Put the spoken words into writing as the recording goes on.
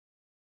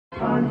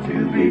want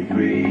to be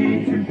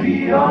free, to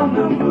be on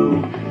the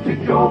move, to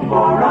go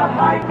for a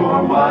hike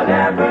or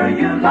whatever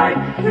you like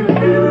to do.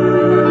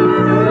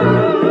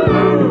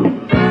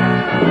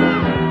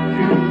 Do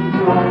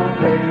all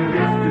there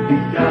is to be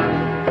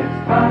done. It's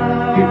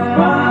fun, it's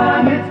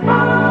fun, it's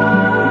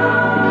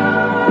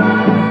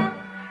fun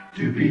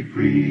to be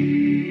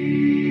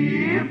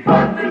free,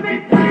 fun to be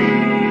free.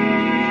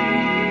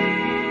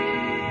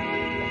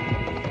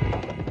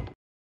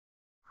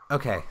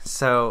 Okay,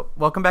 so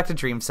welcome back to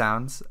Dream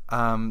Sounds.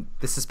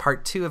 This is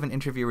part 2 of an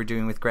interview we're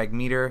doing with Greg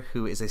Meader,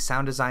 who is a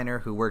sound designer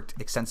who worked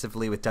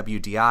extensively with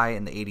WDI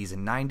in the 80s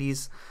and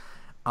 90s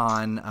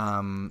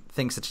on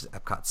things such as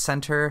Epcot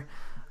Center,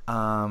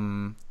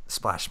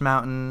 Splash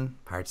Mountain,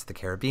 Pirates of the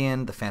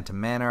Caribbean, The Phantom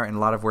Manor, and a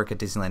lot of work at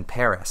Disneyland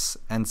Paris.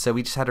 And so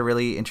we just had a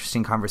really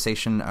interesting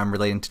conversation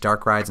relating to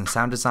dark rides and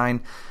sound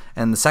design.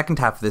 And the second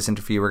half of this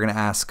interview,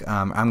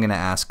 I'm going to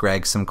ask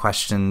Greg some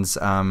questions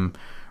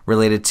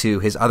related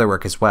to his other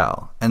work as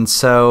well. And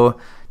so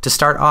to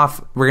start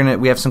off,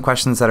 we have some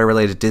questions that are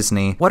related to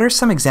Disney. What are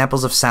some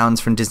examples of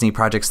sounds from Disney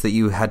projects that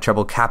you had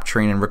trouble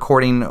capturing and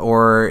recording,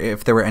 or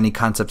if there were any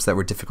concepts that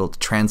were difficult to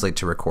translate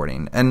to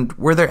recording? And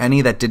were there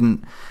any that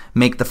didn't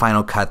make the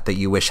final cut that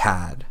you wish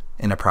had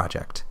in a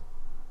project?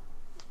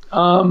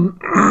 Nothing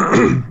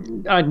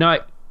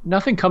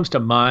comes to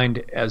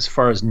mind as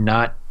far as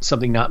not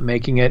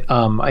making it.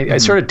 I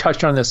sort of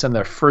touched on this on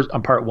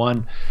part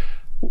 1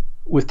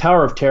 with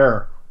Tower of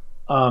Terror.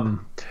 I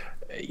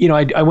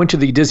went to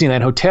the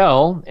Disneyland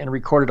Hotel and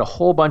recorded a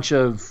whole bunch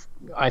of,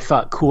 I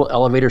thought, cool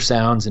elevator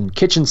sounds and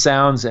kitchen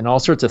sounds and all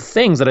sorts of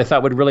things that I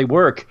thought would really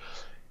work.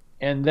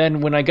 And then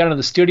when I got into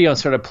the studio and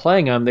started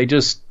playing them, they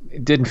just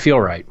didn't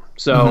feel right.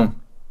 So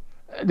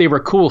they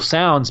were cool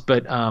sounds,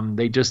 but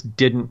they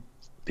didn't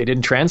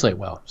translate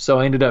well. So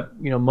I ended up,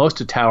 most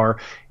of Tower,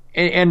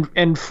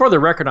 and for the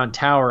record on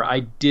Tower,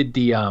 I did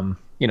the,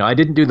 I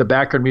didn't do the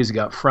background music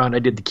up front. I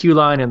did the cue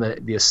line and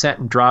the ascent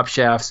and drop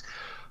shafts.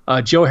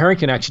 Joe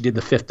Harrington actually did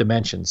the Fifth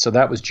Dimension, so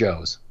that was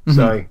Joe's. Mm-hmm.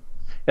 So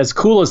as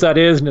cool as that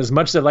is, and as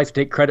much as I'd like to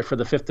take credit for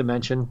the Fifth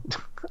Dimension,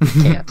 I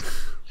can't.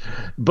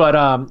 But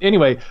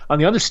anyway, on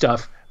the other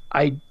stuff,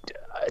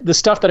 the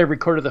stuff that I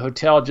recorded at the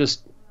hotel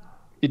just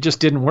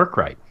didn't work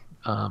right.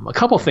 A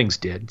couple things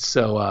did.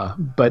 So,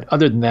 but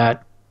other than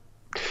that,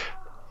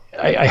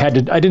 I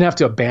didn't have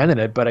to abandon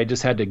it, but I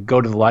just had to go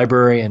to the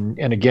library and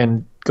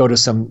again go to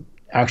some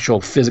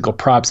actual physical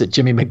props that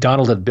Jimmy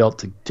McDonald had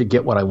built to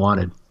get what I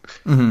wanted.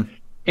 Mm-hmm.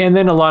 And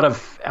then a lot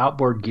of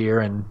outboard gear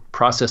and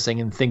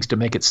processing and things to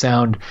make it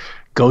sound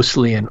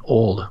ghostly and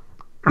old.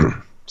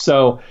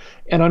 So,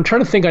 and I'm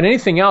trying to think on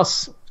anything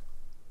else,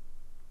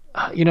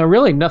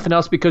 really nothing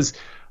else, because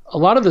a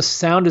lot of the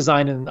sound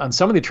design on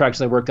some of the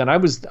attractions I worked on, I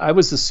was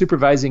the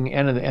supervising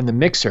and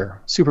the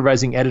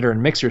supervising editor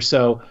and mixer.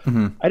 So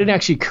I didn't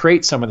actually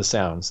create some of the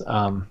sounds.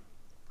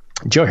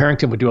 Joe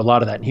Harrington would do a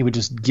lot of that, and he would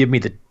just give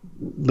me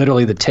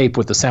literally the tape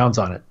with the sounds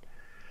on it.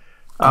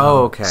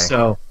 Okay.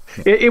 So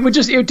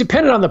it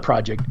depended on the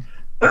project.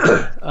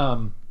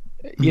 It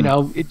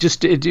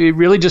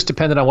really just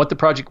depended on what the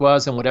project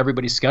was and what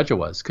everybody's schedule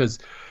was. Because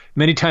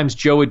many times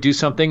Joe would do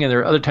something, and there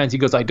are other times he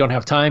goes, "I don't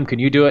have time. Can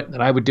you do it?"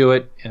 And I would do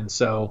it. And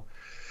so,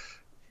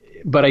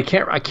 but I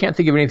can't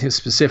think of anything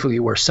specifically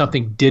where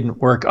something didn't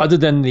work, other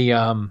than the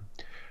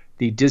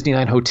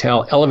Disneyland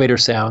Hotel elevator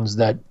sounds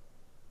that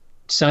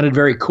sounded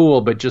very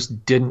cool, but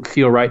just didn't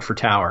feel right for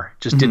Tower.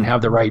 Just didn't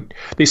have the right.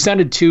 They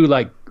sounded too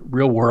like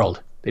real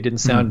world. They didn't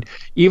sound,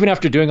 even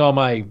after doing all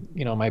my,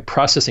 my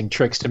processing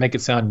tricks to make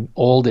it sound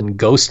old and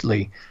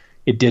ghostly,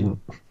 it didn't.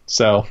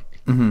 So,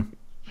 and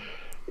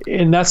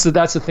that's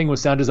the thing with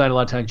sound design. A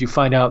lot of times you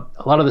find out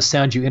a lot of the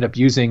sounds you end up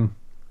using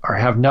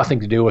have nothing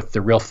to do with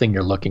the real thing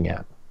you're looking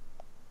at.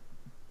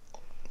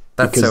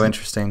 That's so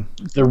interesting.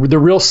 The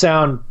real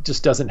sound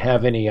just doesn't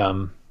have any,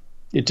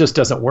 it just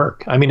doesn't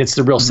work. I mean, it's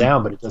the real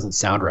sound, but it doesn't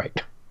sound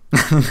right.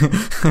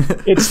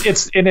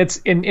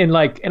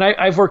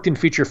 I've worked in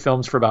feature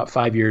films for about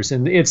 5 years,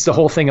 and it's the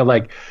whole thing of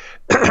like,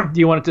 do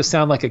you want it to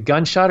sound like a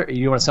gunshot, or do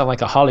you want it to sound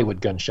like a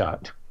Hollywood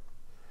gunshot?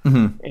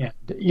 And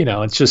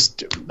it's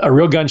just a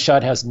real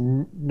gunshot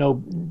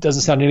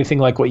doesn't sound anything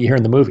like what you hear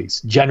in the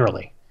movies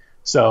generally.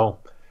 So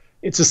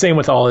it's the same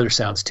with all other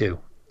sounds too.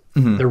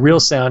 The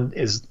real sound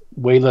is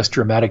way less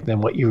dramatic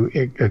than what you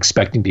are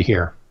expecting to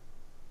hear.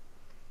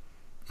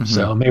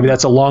 So maybe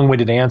that's a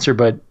long-winded answer,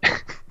 but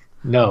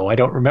no, I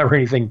don't remember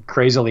anything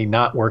crazily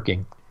not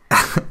working.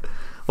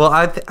 Well,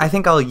 I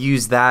think I'll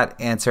use that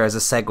answer as a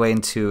segue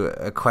into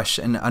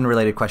an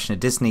unrelated question to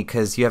Disney,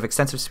 because you have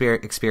extensive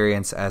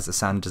experience as a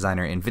sound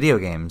designer in video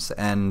games.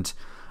 And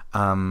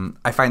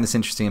I find this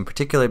interesting in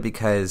particular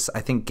because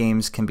I think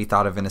games can be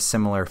thought of in a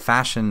similar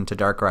fashion to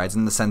dark rides,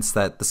 in the sense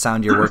that the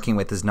sound you're working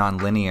with is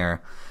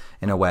non-linear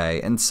in a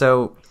way. And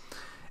so,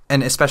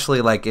 and especially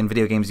like in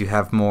video games, you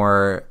have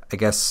more, I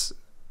guess,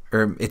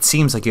 or it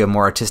seems like you have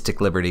more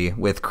artistic liberty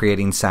with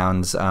creating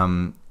sounds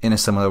in a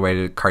similar way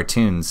to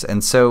cartoons.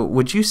 And so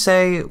would you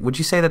say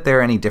that there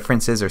are any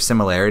differences or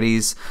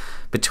similarities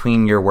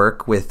between your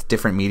work with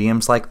different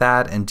mediums like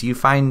that? And do you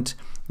find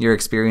your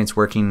experience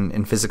working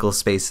in physical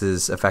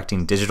spaces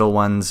affecting digital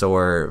ones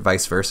or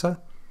vice versa?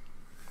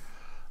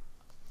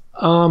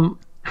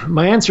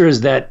 My answer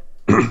is that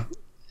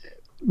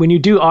when you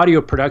do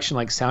audio production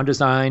like sound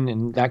design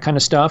and that kind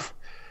of stuff,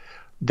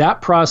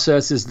 that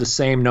process is the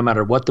same no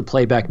matter what the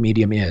playback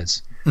medium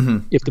is.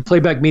 Mm-hmm. If the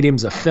playback medium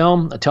is a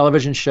film, a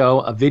television show,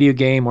 a video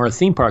game, or a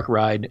theme park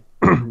ride,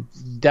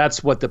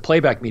 that's what the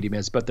playback medium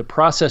is. But the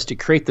process to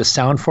create the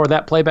sound for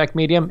that playback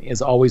medium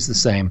is always the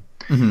same.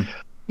 Mm-hmm.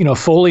 You know,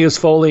 Foley is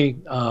Foley,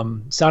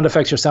 sound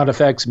effects are sound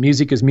effects,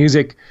 music is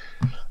music.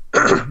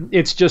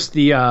 It's just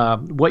the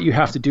what you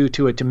have to do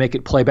to it to make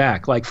it play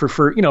back. Like for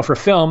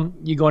film,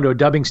 you go into a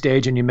dubbing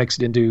stage and you mix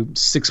it into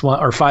 6.1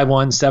 or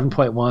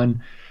 5.1,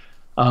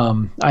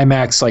 7.1,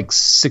 IMAX like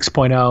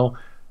 6.0,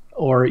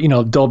 or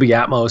Dolby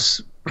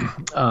Atmos,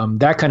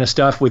 that kind of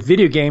stuff. With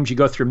video games, you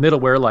go through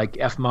middleware like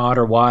Fmod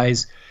or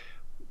Wise,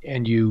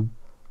 and you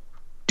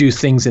do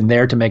things in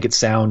there to make it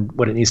sound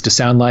what it needs to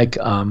sound like.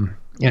 And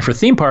for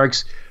theme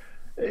parks,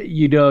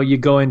 you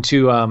go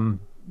into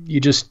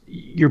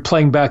you're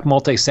playing back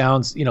multi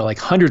sounds, like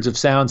hundreds of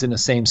sounds in the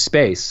same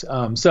space.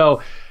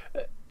 So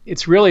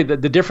it's really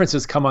the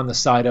differences come on the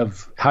side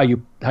of how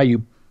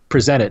you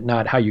present it,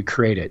 not how you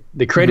create it.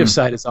 The creative mm-hmm.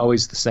 side is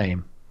always the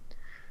same.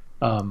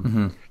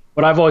 Mm-hmm.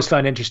 What I've always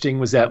found interesting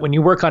was that when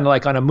you work on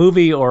a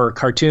movie or a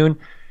cartoon,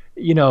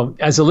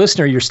 as a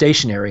listener, you're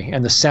stationary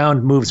and the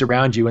sound moves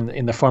around you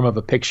in the form of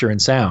a picture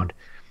and sound.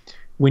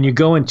 When you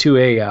go into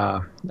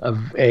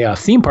a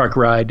theme park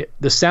ride,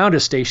 the sound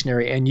is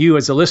stationary and you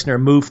as a listener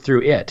move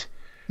through it.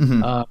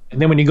 Mm-hmm.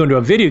 And then when you go into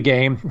a video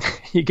game,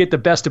 you get the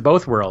best of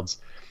both worlds.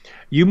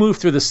 You move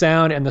through the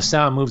sound and the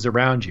sound moves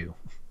around you.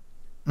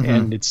 Mm-hmm.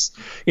 And it's,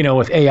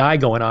 with AI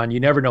going on,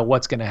 you never know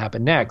what's going to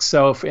happen next.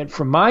 So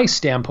from my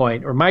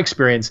standpoint or my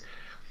experience,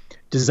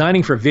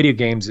 designing for video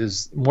games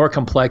is more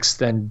complex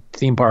than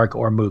theme park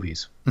or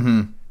movies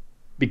mm-hmm.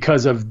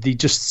 because of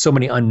just so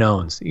many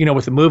unknowns.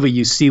 With a movie,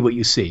 you see what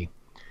you see.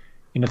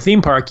 In a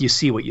theme park, you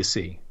see what you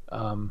see.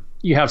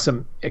 You have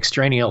some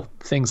extraneous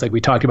things like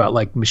we talked about,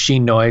 like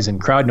machine noise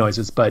and crowd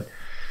noises. But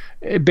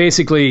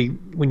basically,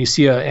 when you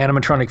see an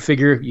animatronic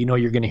figure,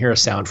 you're going to hear a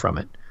sound from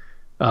it.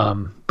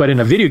 But in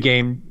a video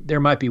game,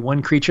 there might be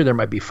one creature, there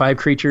might be 5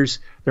 creatures,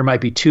 there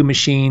might be 2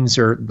 machines,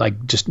 or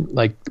just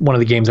like one of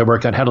the games I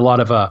worked on had a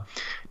lot of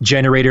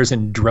generators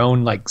and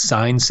drone like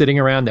signs sitting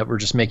around that were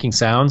just making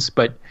sounds.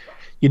 But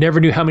you never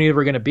knew how many there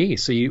were going to be.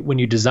 So when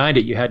you designed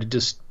it, you had to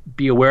just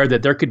be aware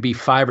that there could be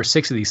 5 or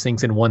 6 of these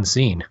things in one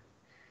scene,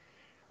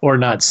 or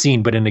not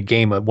scene, but in a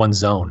game of one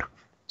zone.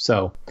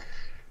 So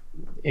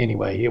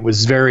anyway, it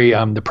was very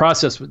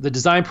the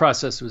design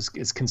process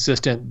is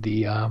consistent.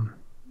 The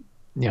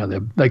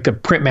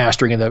print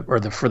mastering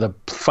for the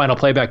final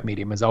playback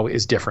medium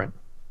is different.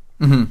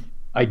 Mm-hmm.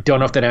 I don't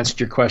know if that answered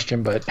your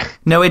question, but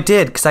no, it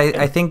did, because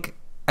I think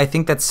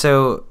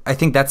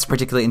that's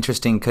particularly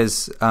interesting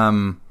because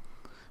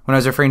when I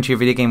was referring to your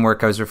video game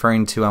work, I was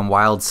referring to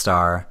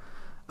WildStar,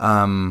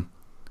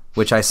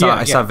 which I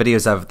saw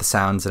videos of the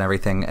sounds and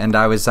everything, and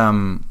I was I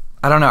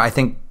don't know, I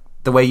think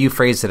the way you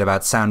phrased it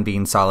about sound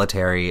being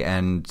solitary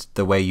and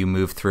the way you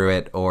move through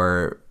it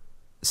or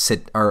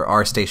sit or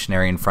are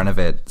stationary in front of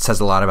it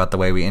says a lot about the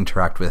way we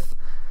interact with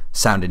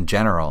sound in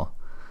general.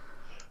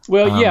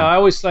 Well, I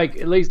always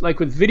at least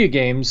with video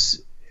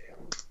games,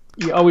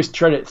 you always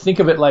try to think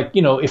of it like,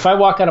 if I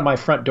walk out of my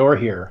front door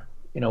here,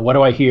 what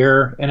do I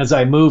hear? And as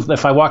I move,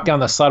 if I walk down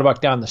the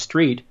sidewalk down the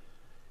street,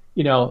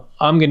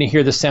 I'm going to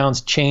hear the sounds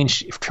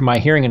change to my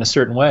hearing in a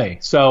certain way.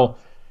 So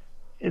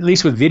at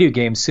least with video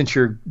games, since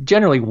you're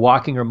generally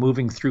walking or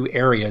moving through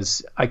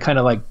areas, I kind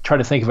of try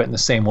to think of it in the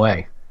same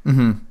way.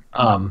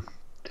 Mm-hmm.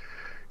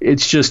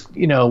 It's just,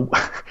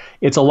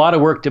 it's a lot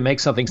of work to make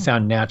something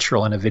sound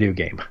natural in a video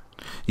game.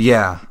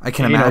 Yeah, I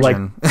can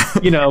imagine.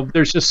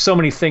 There's just so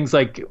many things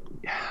like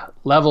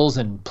levels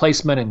and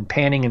placement and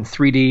panning and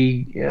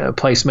 3D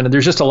placement. And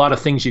there's just a lot of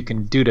things you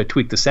can do to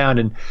tweak the sound.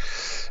 And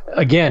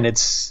again,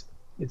 it's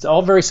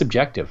all very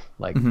subjective.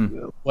 Like,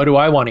 mm-hmm. What do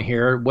I want to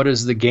hear? What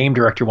does the game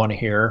director want to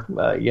hear?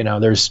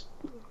 There's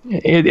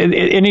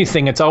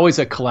anything. It's always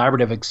a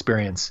collaborative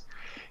experience.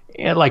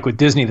 And like with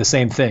Disney, the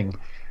same thing.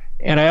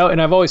 And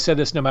I've always said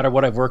this, no matter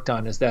what I've worked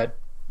on, is that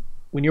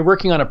when you're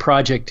working on a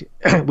project,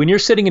 when you're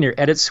sitting in your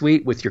edit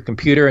suite with your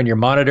computer and your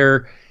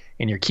monitor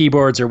and your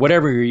keyboards or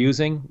whatever you're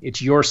using,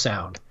 it's your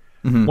sound.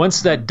 Mm-hmm.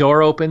 Once that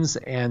door opens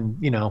and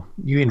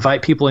you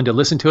invite people in to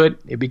listen to it,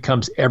 it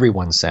becomes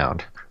everyone's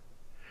sound.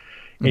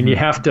 Mm-hmm. And you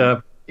have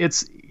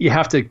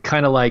to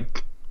kind of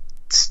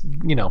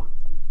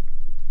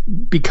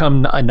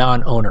become a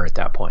non-owner at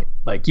that point.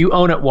 Like, you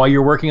own it while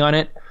you're working on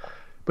it.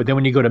 But then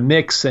when you go to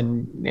mix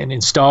and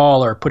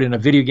install or put in a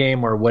video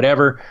game or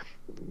whatever,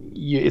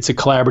 it's a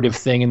collaborative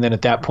thing. And then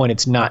at that point,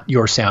 it's not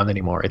your sound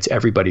anymore. It's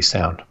everybody's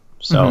sound.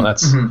 So mm-hmm.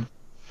 that's mm-hmm.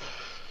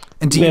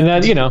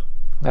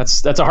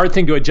 That's a hard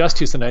thing to adjust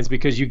to sometimes,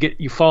 because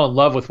you fall in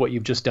love with what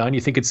you've just done.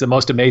 You think it's the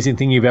most amazing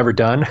thing you've ever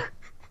done.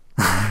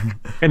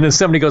 And then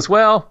somebody goes,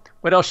 well,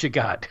 what else you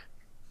got?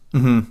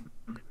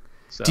 Mm-hmm.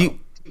 So.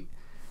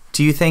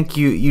 Do you think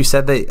you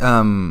said that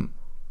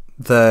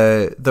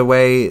the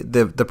way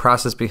the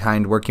process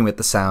behind working with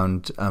the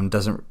sound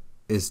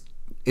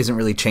isn't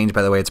really changed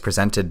by the way it's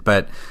presented.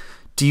 But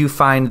do you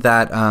find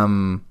that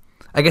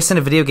I guess in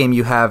a video game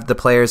the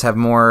players have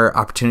more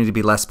opportunity to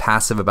be less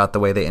passive about the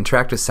way they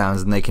interact with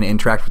sounds, and they can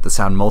interact with the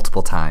sound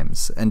multiple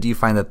times? And do you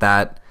find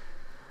that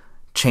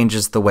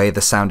changes the way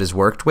the sound is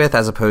worked with,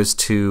 as opposed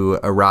to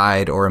a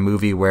ride or a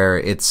movie where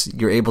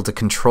you're able to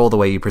control the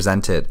way you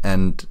present it,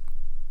 and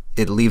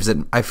it leaves it?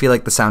 I feel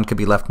like the sound could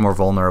be left more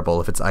vulnerable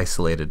if it's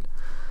isolated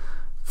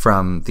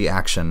from the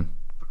action.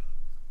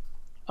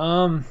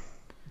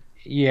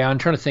 Yeah, I'm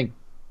trying to think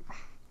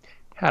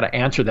how to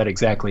answer that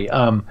exactly.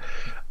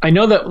 I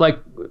know that, like,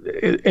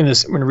 in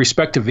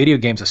respect to video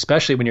games,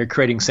 especially when you're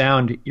creating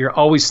sound, you're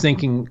always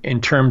thinking in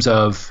terms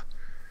of,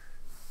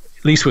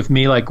 at least with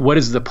me, like, what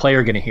is the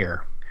player going to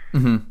hear?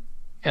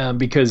 Mm-hmm.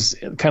 Because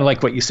kind of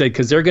like what you said,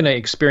 because they're going to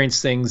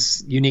experience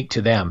things unique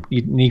to them,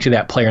 unique to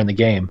that player in the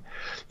game.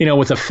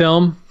 With a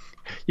film,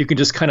 you can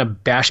just kind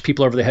of bash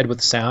people over the head with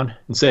the sound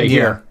and say,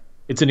 here,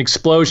 it's an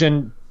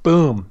explosion,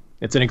 boom,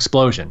 it's an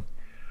explosion.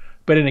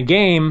 But in a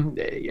game,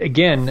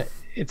 again,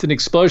 it's an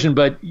explosion,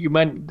 but you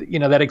might,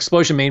 that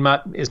explosion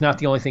is not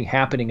the only thing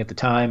happening at the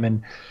time.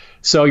 And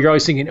so you're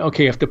always thinking,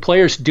 okay, if the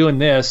player's doing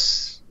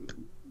this,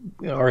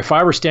 or if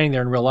I were standing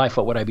there in real life,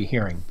 what would I be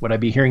hearing? Would I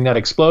be hearing that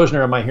explosion,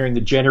 or am I hearing the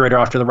generator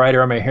off to the right,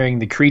 or am I hearing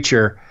the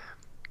creature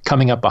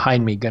coming up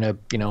behind me going to,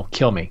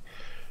 kill me?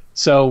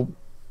 So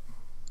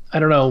I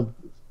don't know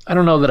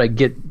that I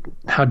get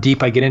how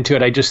deep I get into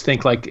it. I just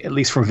think, like, at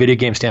least from a video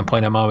game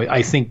standpoint,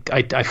 I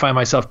find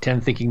myself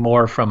thinking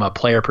more from a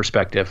player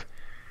perspective.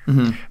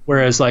 Mm-hmm.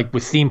 Whereas, like,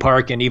 with theme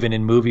park and even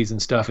in movies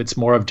and stuff, it's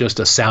more of just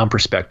a sound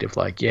perspective.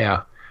 Like,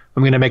 yeah,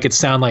 I'm going to make it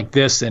sound like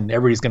this, and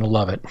everybody's going to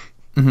love it.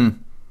 Mm-hmm.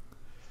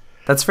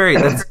 That's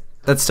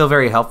still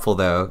very helpful,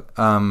 though.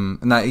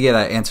 And that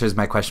answers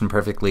my question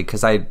perfectly,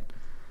 because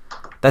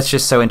that's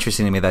just so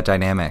interesting to me, that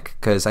dynamic.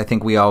 Because I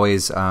think we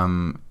always,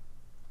 in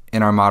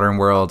our modern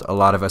world, a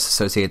lot of us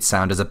associate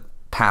sound as a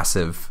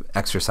passive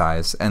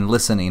exercise and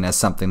listening as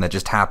something that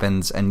just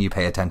happens and you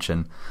pay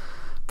attention.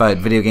 But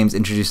video games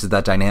introduces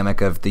that dynamic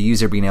of the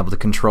user being able to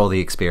control the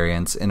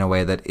experience in a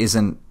way that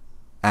isn't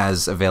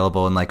as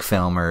available in, like,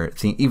 film or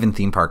even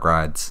theme park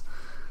rides.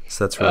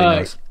 So that's really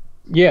nice.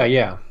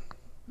 Yeah.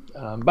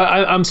 But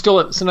I'm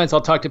still, sometimes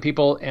I'll talk to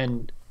people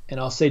and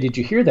I'll say, did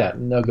you hear that?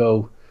 And they'll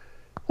go,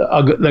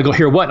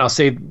 hear what? And I'll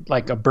say,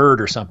 like, a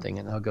bird or something.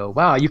 And they'll go,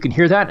 wow, you can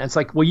hear that? And it's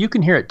like, well, you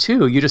can hear it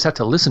too. You just have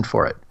to listen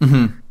for it.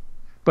 Mm-hmm.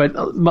 But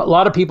a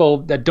lot of people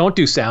that don't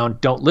do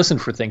sound don't listen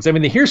for things. I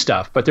mean, they hear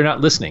stuff, but they're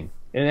not listening.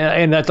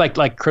 And that's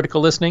like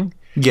critical listening.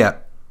 Yeah.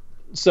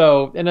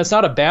 So, and that's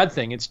not a bad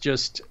thing. It's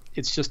just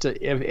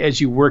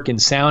as you work in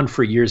sound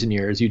for years and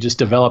years, you just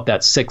develop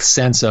that sixth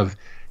sense of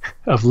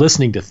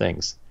listening to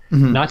things,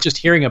 mm-hmm. not just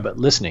hearing them, but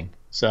listening.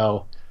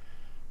 So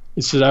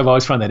it's just, I've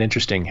always found that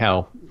interesting,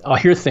 how I'll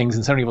hear things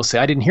and somebody will say,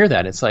 I didn't hear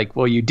that. It's like,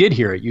 well, you did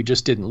hear it. You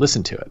just didn't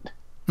listen to it.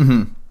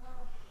 Mm-hmm.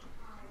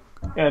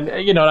 And,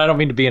 I don't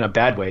mean to be in a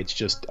bad way. It's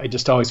just, I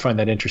just always find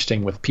that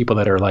interesting with people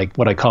that are, like,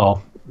 what I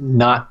call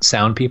not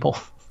sound people.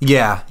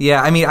 Yeah.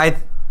 I mean, I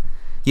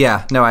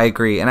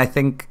agree. And I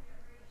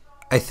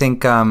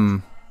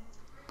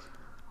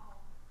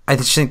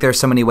just think there are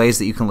so many ways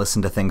that you can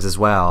listen to things as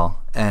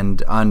well,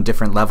 and on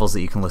different levels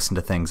that you can listen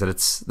to things,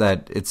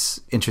 that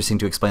it's interesting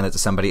to explain that to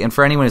somebody. And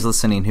for anyone who's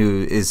listening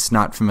who is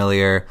not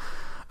familiar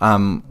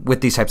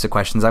with these types of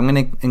questions, I'm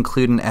going to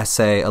include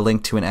a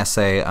link to an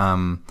essay,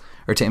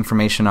 or to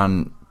information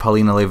on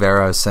Paulina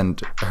Oliveros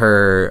and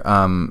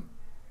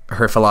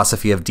her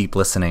philosophy of deep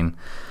listening,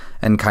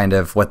 and kind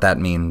of what that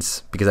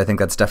means, because I think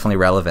that's definitely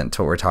relevant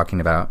to what we're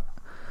talking about.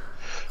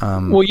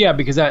 Well, yeah,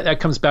 because that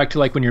comes back to,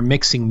 like, when you're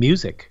mixing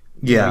music.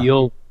 Yeah,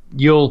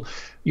 you'll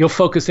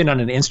focus in on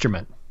an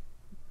instrument,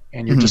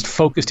 and you're mm-hmm. just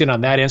focused in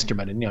on that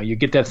instrument, and you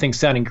get that thing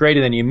sounding great,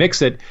 and then you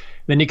mix it,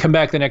 then you come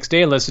back the next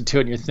day and listen to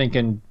it, and you're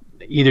thinking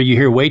either you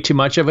hear way too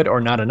much of it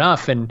or not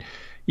enough, and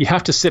you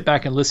have to sit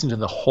back and listen to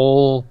the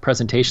whole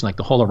presentation, like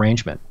the whole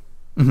arrangement.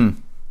 Mm-hmm.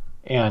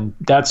 And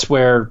that's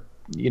where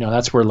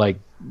like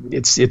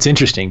it's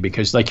interesting,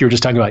 because, like, you were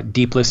just talking about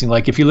deep listening.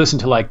 Like, if you listen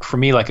to, like, for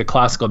me, like a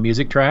classical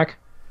music track,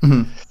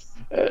 mm-hmm.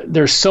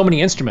 There's so many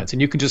instruments, and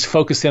you can just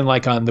focus in,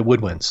 like, on the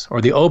woodwinds or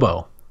the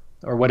oboe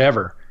or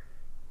whatever,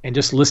 and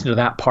just listen to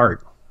that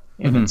part.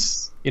 And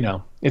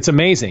mm-hmm. it's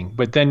amazing.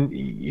 But then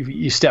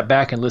you step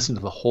back and listen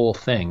to the whole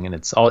thing, and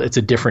it's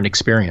a different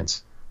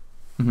experience.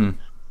 Mm-hmm.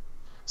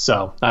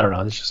 So I don't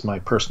know. It's just my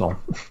personal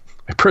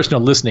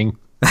listening.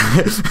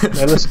 I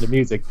listen to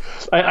music.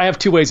 I have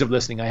two ways of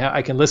listening.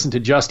 I can listen to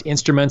just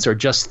instruments or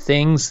just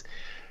things,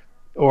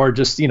 or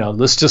just,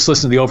 let's just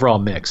listen to the overall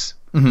mix,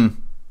 mm-hmm.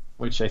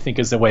 which I think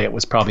is the way it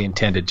was probably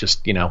intended.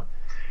 Just,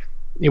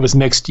 it was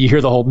mixed. You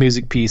hear the whole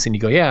music piece and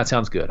you go, yeah, it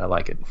sounds good. I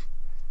like it.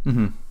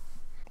 Mm-hmm.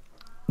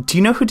 Do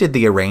you know who did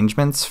the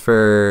arrangements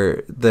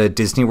for the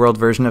Disney World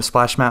version of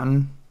Splash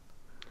Mountain?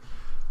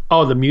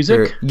 Oh, the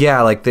music?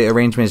 Yeah, like, the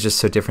arrangement is just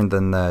so different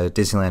than the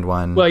Disneyland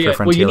one for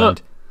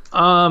Frontierland.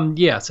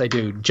 Yes, I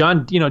do.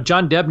 John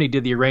Debney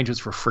did the arrangements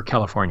for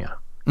California.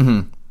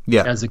 Mm-hmm.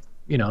 Yeah.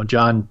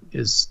 John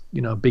is,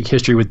 big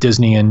history with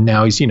Disney, and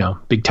now he's,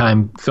 big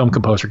time film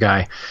composer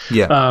guy.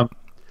 Yeah.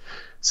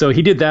 So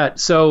he did that.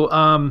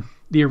 So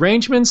the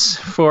arrangements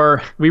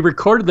we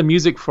recorded the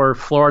music for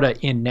Florida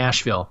in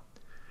Nashville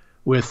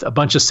with a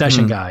bunch of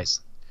session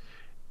guys.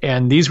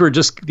 And these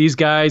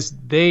guys,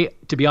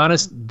 to be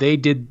honest, they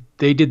did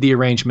the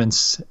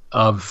arrangements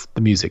of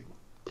the music.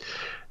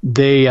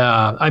 They,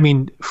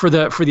 for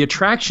the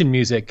attraction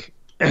music,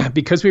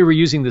 because we were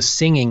using the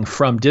singing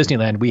from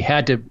Disneyland, we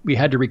had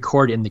to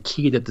record in the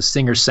key that the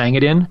singer sang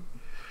it in.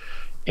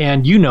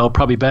 And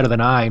probably better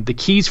than I, the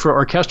keys for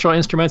orchestral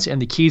instruments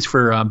and the keys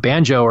for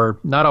banjo are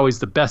not always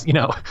the best.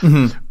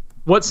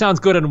 What sounds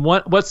good on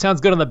what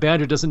sounds good on the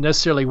banjo doesn't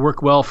necessarily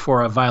work well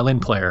for a violin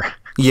player.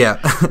 Yeah.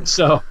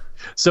 So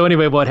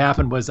anyway, what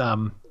happened was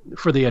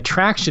for the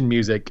attraction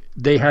music,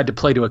 they had to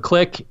play to a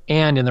click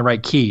and in the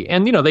right key,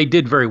 and they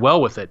did very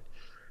well with it.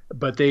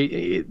 But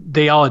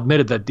they all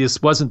admitted that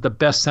this wasn't the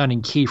best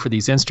sounding key for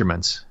these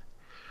instruments.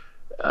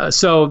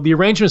 So the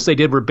arrangements they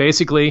did were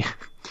basically,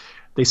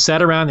 they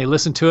sat around, they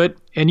listened to it,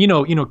 and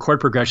chord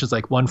progressions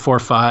like 1, 4,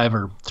 5,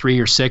 or 3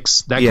 or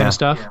 6, that kind of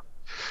stuff. Yeah.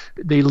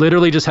 They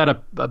literally just had a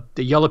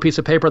yellow piece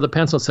of paper with a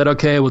pencil and said,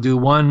 okay, we'll do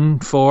 1,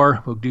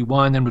 4, we'll do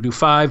 1, then we'll do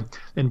 5.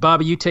 And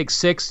Bobby, you take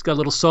 6, got a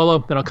little solo,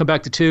 then I'll come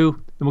back to 2,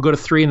 then we'll go to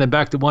 3, and then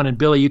back to 1, and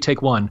Billy, you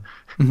take 1.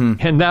 Mm-hmm.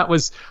 And that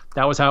was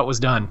how it was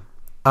done.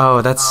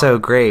 Oh, that's so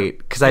great.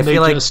 Because I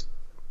feel like...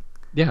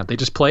 they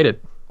just played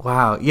it.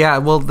 Wow. Yeah,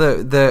 well,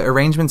 the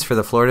arrangements for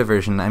the Florida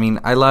version, I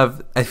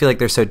feel like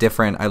they're so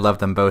different. I love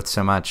them both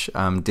so much,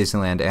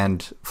 Disneyland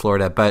and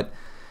Florida, but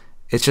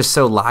it's just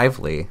so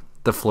lively,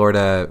 the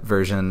Florida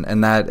version,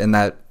 and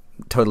that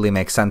totally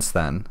makes sense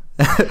then.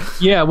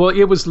 Yeah, well,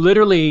 it was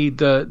literally I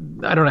don't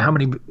know how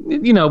many,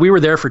 we were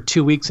there for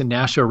 2 weeks in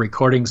Nashville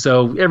recording,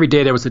 so every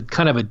day there was it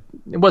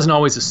wasn't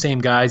always the same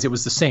guys, it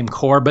was the same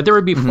core, but there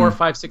would be 4,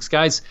 5, 6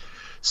 guys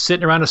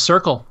sitting around a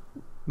circle,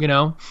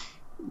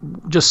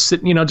 just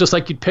sitting, just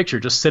like you'd picture,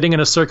 just sitting in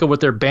a circle with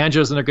their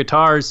banjos and their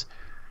guitars,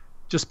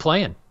 just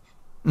playing,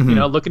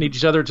 looking at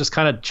each other, just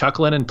kind of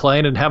chuckling and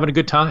playing and having a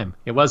good time.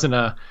 It wasn't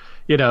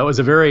it was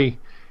a very,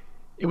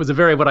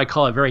 what I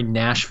call a very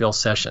Nashville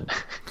session.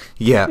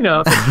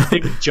 Yeah.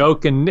 They would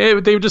joke, and they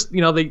were just,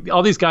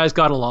 all these guys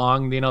got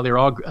along, they were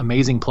all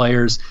amazing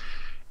players.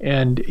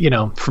 And,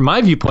 from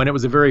my viewpoint, it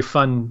was a very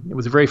fun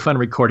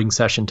recording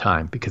session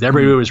time because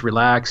everybody was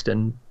relaxed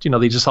and,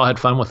 they just all had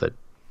fun with it.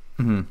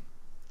 Mm-hmm.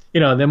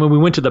 Then when we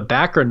went to the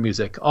background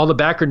music, all the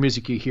background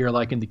music you hear,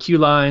 like in the queue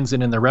lines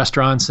and in the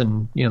restaurants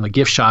and, the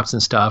gift shops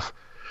and stuff,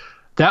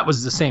 that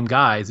was the same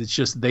guys. It's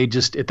just,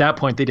 at that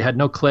point, they had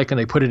no click and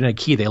they put it in a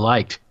key they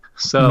liked.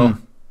 So,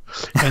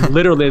 and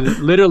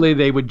literally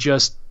they would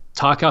just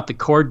talk out the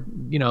chord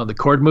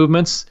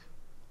movements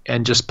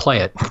and just play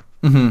it.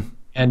 Mm-hmm.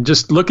 And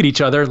just look at each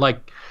other,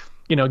 like,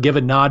 give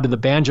a nod to the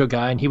banjo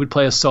guy and he would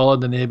play a solo,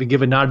 and then they would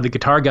give a nod to the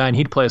guitar guy and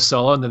he'd play a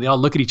solo, and then they all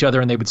look at each other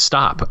and they would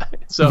stop.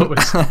 So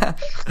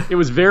it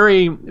was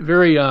very,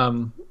 very,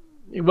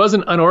 it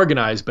wasn't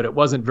unorganized, but it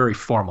wasn't very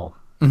formal.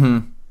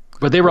 Mm-hmm.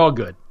 But they were all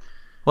good.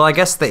 Well, I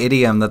guess the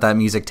idiom that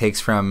music takes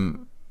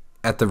from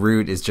at the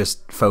root is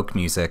just folk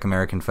music,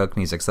 American folk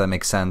music. So that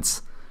makes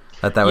sense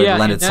that would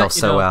lend itself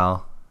so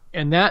well.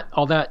 And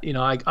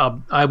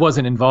I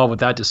wasn't involved with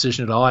that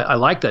decision at all. I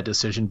liked that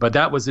decision, but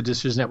that was a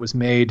decision that was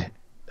made,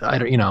 by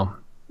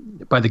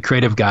the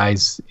creative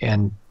guys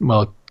and,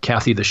 well,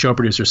 Kathy, the show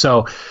producer.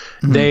 So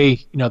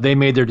they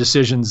made their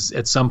decisions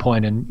at some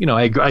point, and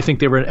I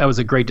think that was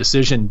a great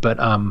decision, but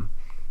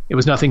it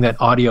was nothing that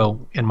audio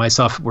and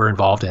myself were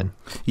involved in.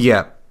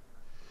 Yeah,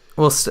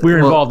 well, we were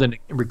involved in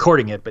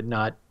recording it, but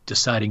not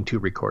deciding to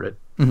record it.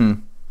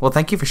 Mm-hmm. Well,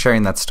 thank you for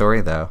sharing that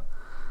story, though.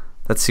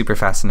 That's super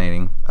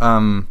fascinating.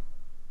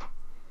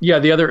 Yeah,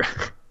 the other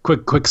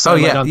quick. Oh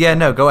yeah,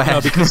 no, go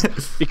ahead.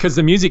 Because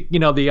the music,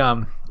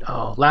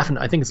 Laughing.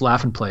 I think it's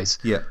Laughing Place.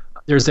 Yeah.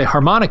 There's a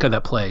harmonica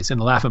that plays in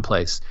the Laughing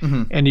Place,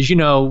 and as you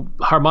know,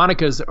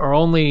 harmonicas are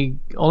only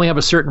have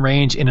a certain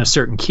range in a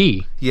certain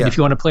key. Yeah. And if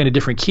you want to play in a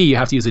different key, you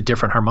have to use a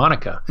different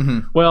harmonica.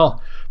 Mm-hmm.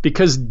 Well,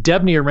 because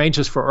Debney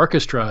arranges for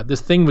orchestra, this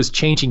thing was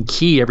changing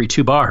key every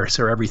 2 bars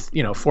or every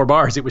 4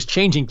 bars. It was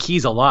changing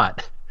keys a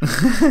lot.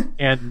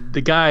 And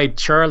the guy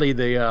Charlie,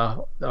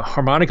 the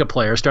harmonica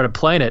player, started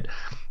playing it,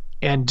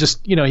 and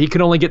just he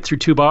could only get through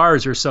 2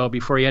 bars or so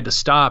before he had to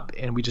stop,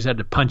 and we just had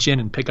to punch in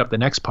and pick up the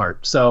next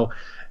part. So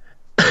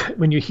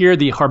when you hear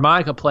the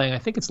harmonica playing, I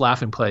think it's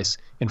Laughing Place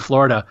in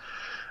Florida,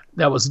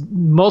 that was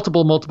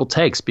multiple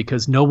takes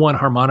because no one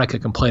harmonica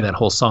can play that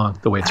whole song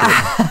the way it's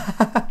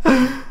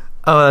written.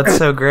 Oh, that's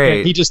so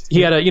great.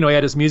 He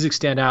had his music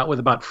stand out with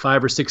about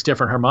 5 or 6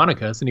 different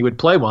harmonicas, and he would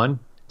play one,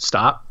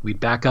 stop, we'd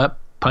back up,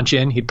 punch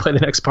in, he'd play the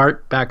next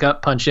part, back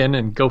up, punch in,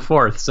 and go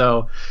forth.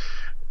 So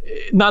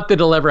not that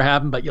it'll ever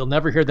happen, but you'll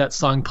never hear that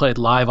song played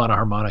live on a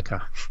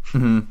harmonica.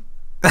 Mm-hmm.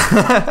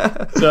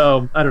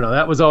 So I don't know,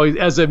 that was always,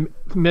 as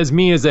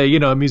me as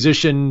a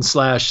musician /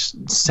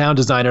 sound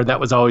designer, that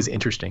was always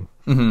interesting.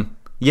 Mm-hmm.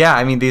 Yeah,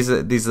 I mean, these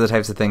are the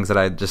types of things that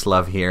I just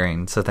love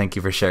hearing, so thank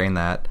you for sharing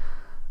that.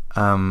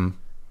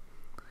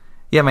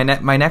 Yeah,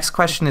 my next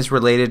question is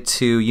related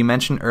to, you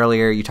mentioned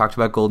earlier, you talked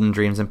about Golden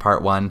Dreams in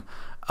part one.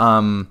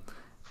 And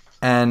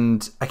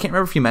I can't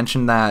remember if you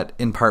mentioned that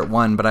in part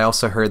one, but I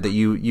also heard that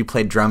you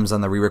played drums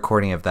on the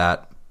re-recording of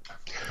that.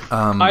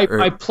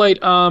 I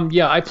played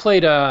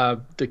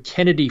the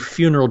Kennedy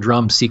funeral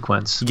drum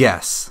sequence.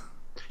 Yes.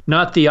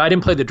 I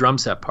didn't play the drum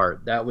set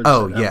part. That was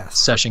yes.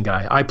 Session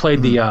guy. I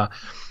played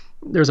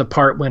there's a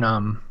part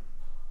when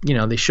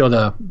they show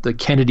the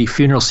Kennedy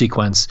funeral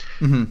sequence,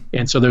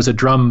 and so there's a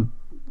drum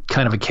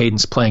kind of a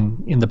cadence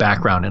playing in the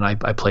background, and I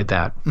played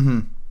that.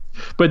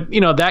 But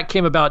that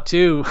came about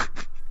too,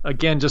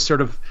 again, just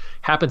sort of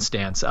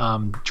happenstance.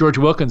 George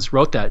Wilkins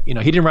wrote that. He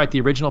didn't write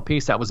the original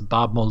piece. That was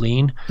Bob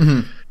Moline.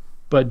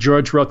 But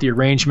George wrote the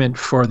arrangement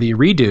for the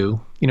redo,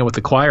 with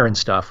the choir and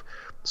stuff.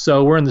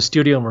 So we're in the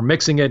studio and we're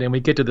mixing it, and we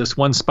get to this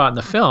one spot in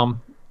the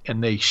film,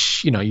 and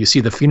you see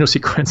the funeral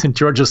sequence, and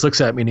George just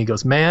looks at me and he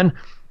goes, "Man,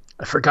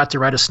 I forgot to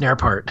write a snare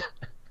part."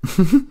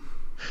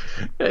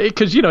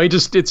 Because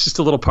it's just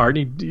a little part,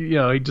 and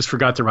he just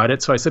forgot to write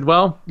it. So I said,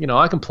 "Well,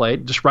 I can play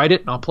it. Just write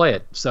it, and I'll play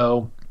it."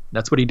 So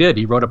that's what he did.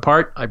 He wrote a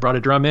part. I brought a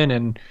drum in,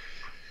 and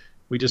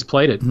we just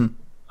played it.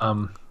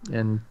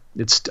 And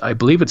I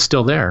believe it's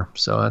still there.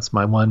 So that's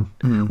my one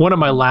of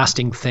my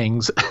lasting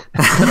things.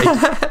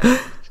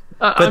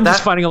 I'm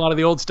just finding a lot of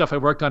the old stuff I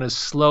worked on is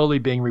slowly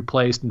being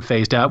replaced and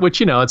phased out,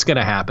 which it's going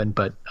to happen.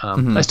 But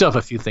I still have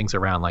a few things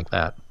around like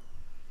that.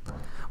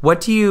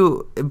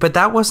 But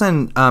that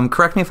wasn't,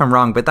 correct me if I'm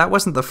wrong, but that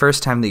wasn't the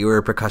first time that you were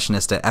a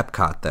percussionist at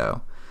Epcot,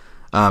 though.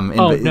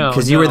 No.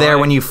 Because you were there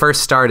when you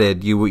first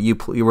started. You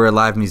were a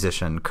live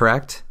musician,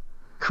 correct?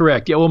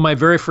 Correct. Yeah. Well, my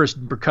very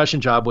first percussion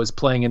job was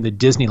playing in the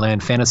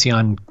Disneyland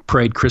Fantasyland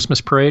Parade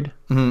Christmas Parade.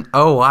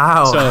 Oh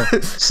wow!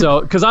 So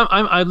because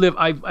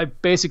I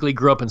basically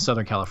grew up in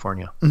Southern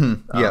California.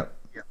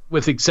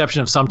 With the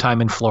exception of some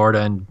time in Florida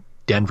and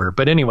Denver.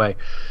 But anyway,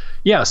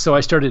 yeah. So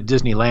I started at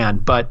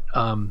Disneyland, but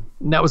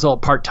that was all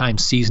part-time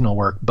seasonal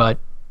work. But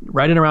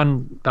right in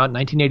around about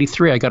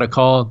 1983, I got a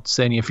call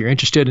saying, if you're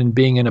interested in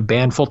being in a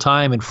band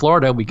full-time in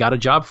Florida, we got a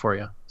job for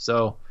you.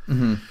 So.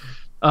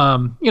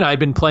 I'd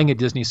been playing at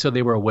Disney, so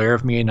they were aware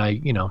of me,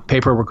 and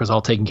paperwork was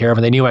all taken care of,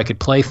 and they knew I could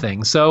play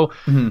things. So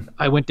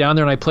I went down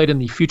there and I played in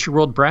the Future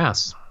World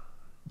Brass.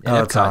 Oh,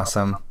 that's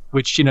awesome.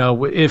 Which,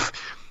 if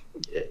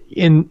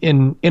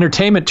in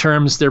entertainment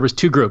terms, there was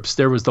two groups.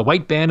 There was the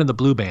white band and the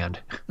blue band.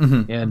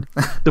 And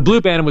the blue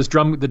band was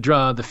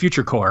the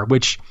Future Corps,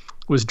 which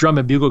was drum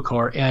and bugle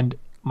corps. And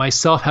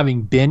myself,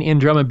 having been in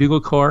drum and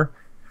bugle corps,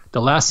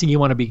 the last thing you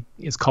want to be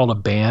is called a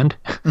band.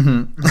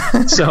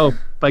 So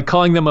by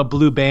calling them a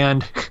blue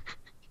band,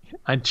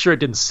 I'm sure it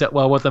didn't sit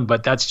well with them,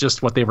 but that's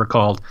just what they were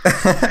called.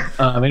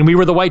 And we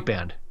were the white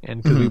band,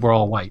 and because we were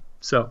all white.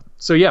 So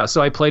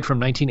I played from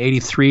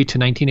 1983 to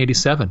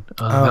 1987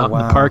 out in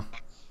the park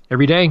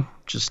every day,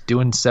 just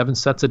doing 7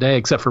 sets a day,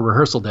 except for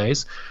rehearsal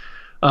days.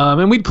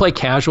 And we'd play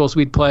casuals.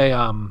 We'd play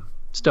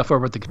stuff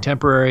over at the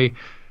Contemporary.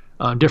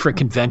 Different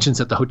conventions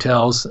at the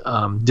hotels,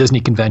 Disney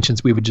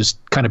conventions, we would just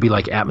kind of be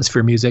like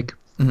atmosphere music.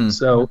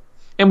 So,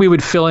 and we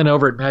would fill in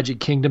over at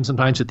Magic Kingdom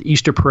sometimes at the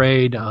Easter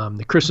Parade,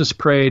 the Christmas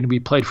Parade. We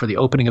played for the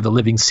opening of the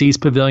Living Seas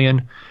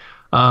Pavilion.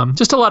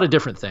 Just a lot of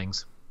different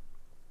things.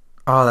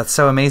 Oh, that's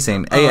so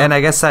amazing. And I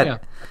guess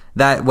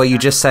that what you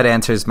just said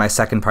answers my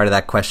second part of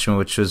that question,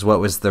 which was what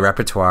was the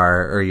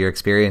repertoire or your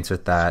experience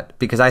with that?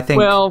 Because I think...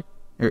 Well,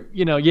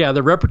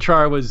 the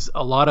repertoire was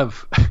a lot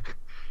of...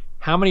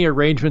 How many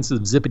arrangements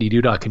of Zippity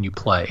Doo-Dah can you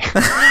play?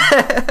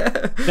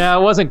 Now,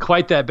 it wasn't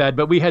quite that bad,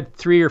 but we had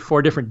 3 or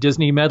 4 different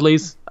Disney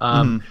medleys.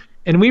 And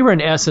we were in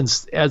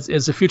essence, as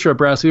a Future of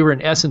Brass, we were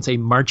in essence a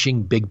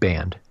marching big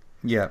band.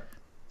 Yeah.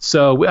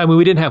 So,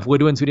 we didn't have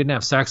woodwinds, we didn't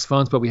have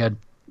saxophones, but we had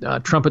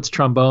trumpets,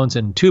 trombones,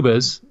 and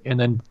tubas, and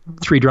then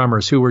 3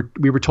 drummers we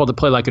were told to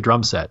play like a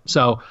drum set.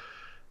 So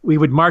we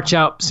would march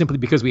out simply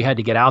because we had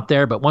to get out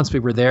there, but once we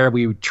were there,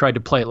 we tried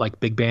to play it like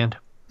big band.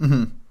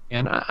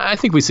 And I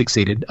think we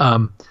succeeded.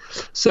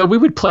 So we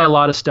would play a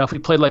lot of stuff. We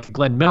played like a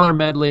Glenn Miller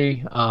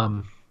medley.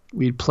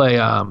 We'd play,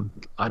 I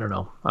don't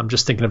know. I'm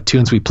just thinking of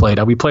tunes we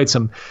played. We played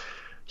some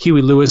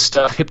Huey Lewis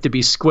stuff, Hip to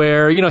Be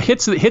Square,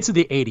 hits of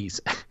the 80s.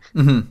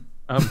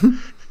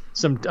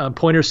 Some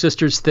Pointer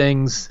Sisters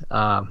things,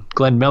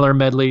 Glenn Miller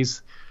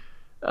medleys.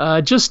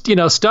 Just,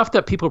 stuff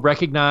that people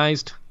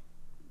recognized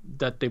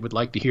that they would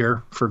like to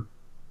hear for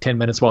 10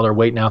 minutes while they're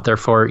waiting out there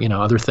for,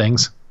 other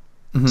things.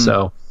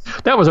 So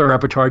that was our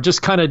repertoire,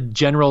 just kind of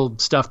general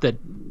stuff, that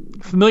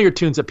familiar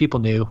tunes that people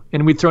knew.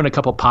 And we'd throw in a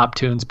couple pop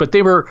tunes, but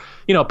they were,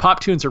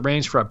 pop tunes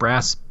arranged for a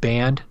brass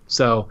band.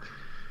 So,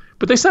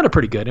 but they sounded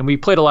pretty good. And we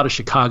played a lot of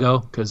Chicago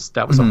because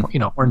that was a,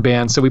 horn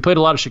band. So we played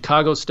a lot of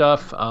Chicago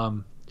stuff,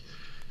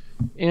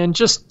 and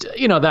just,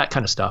 that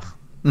kind of stuff.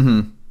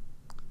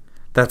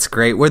 That's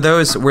great. Were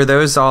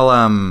those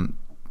all,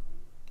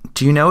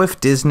 do you know if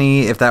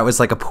that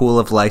was like a pool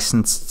of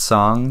licensed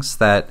songs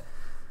that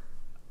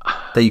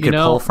you could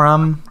pull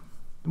from?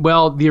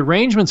 Well, the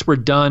arrangements were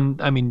done.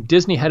 I mean,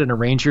 Disney had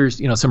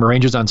some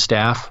arrangers on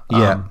staff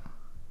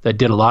that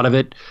did a lot of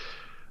it.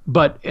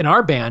 But in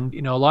our band,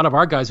 a lot of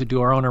our guys would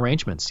do our own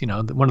arrangements.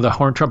 One of the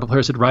horn trumpet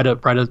players would write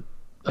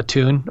a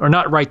tune, or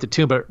not write the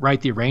tune, but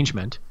write the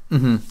arrangement,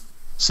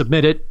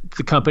 submit it to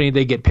the company,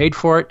 they get paid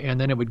for it,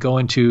 and then it would go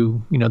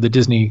into, the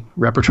Disney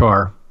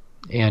repertoire,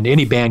 and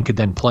any band could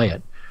then play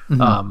it.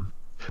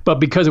 But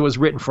because it was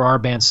written for our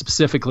band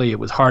specifically, it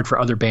was hard for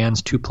other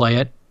bands to play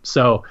it.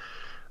 So,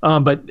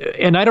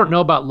 and I don't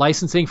know about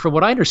licensing. From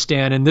what I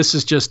understand, and this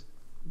is just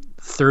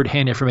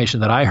third-hand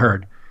information that I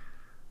heard,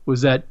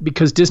 was that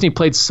because Disney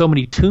played so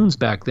many tunes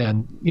back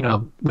then,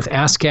 with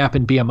ASCAP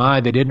and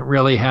BMI, they didn't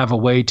really have a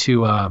way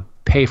to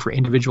pay for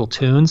individual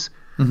tunes.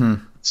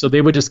 So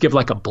they would just give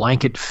like a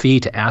blanket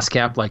fee to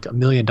ASCAP, like $1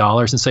 million,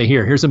 and say,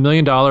 here's $1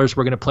 million. We're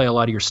going to play a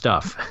lot of your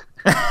stuff.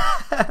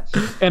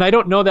 And I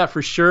don't know that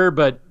for sure,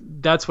 but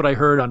that's what I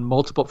heard on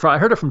I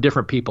heard it from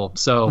different people.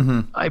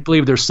 So I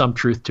believe there's some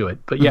truth to it.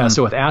 But yeah,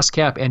 so with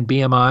ASCAP and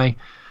BMI,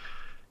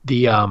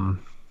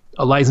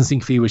 a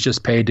licensing fee was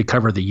just paid to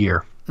cover the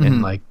year.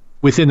 And like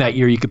within that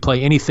year, you could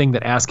play anything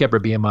that ASCAP or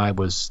BMI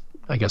was,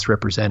 I guess,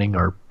 representing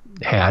or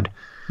had.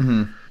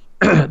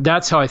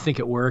 That's how I think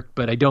it worked,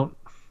 but I don't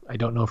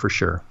know for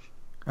sure.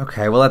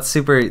 Okay, well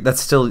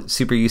that's still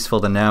super useful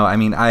to know. I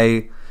mean,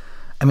 I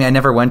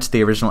never went to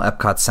the original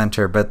Epcot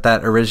Center, but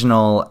that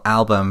original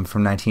album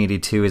from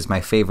 1982 is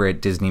my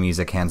favorite Disney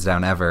music, hands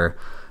down, ever.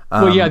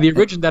 Well, yeah,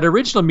 that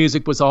original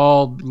music was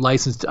all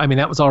licensed. I mean,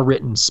 that was all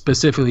written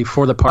specifically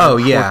for the park. Oh,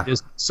 yeah.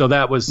 So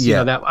that was,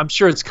 that I'm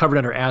sure it's covered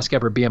under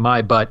ASCAP or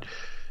BMI, but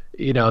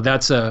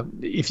that's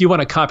if you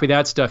want to copy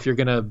that stuff, you're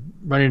going to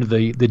run into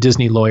the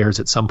Disney lawyers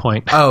at some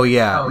point. Oh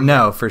yeah,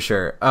 no, for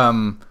sure.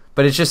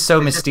 But it's just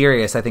so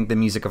mysterious, I think, the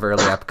music of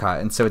early Epcot,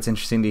 and so it's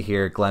interesting to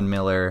hear Glenn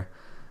Miller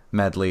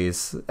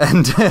medleys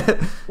and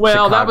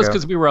well, that was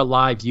because we were a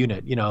live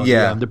unit.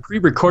 The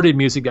pre-recorded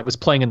music that was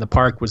playing in the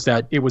park was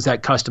that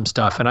custom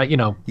stuff, and I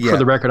for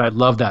the record, I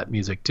love that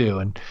music too.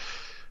 And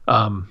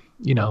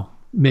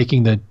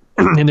making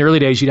in the early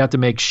days, you'd have to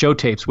make show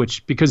tapes,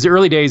 because the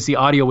early days the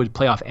audio would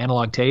play off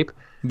analog tape.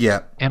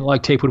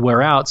 Analog tape would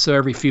wear out, so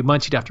every few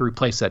months you'd have to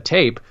replace that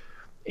tape,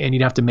 and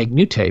you'd have to make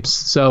new tapes.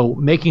 So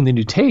making the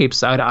new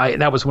tapes,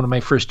 that was one of my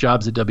first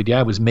jobs at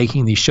WDI, was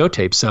making these show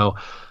tapes. So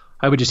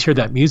I would just hear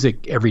that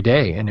music every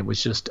day, and it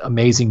was just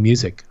amazing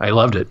music. I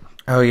loved it.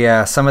 Oh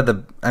yeah, some of the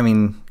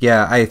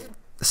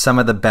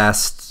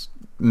best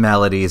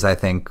melodies, I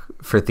think,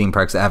 for theme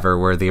parks ever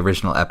were the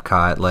original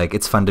Epcot. Like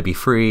It's Fun to Be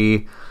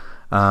Free,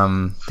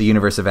 the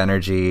Universe of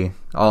Energy,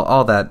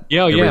 all that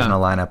original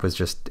lineup was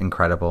just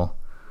incredible.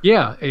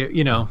 Yeah,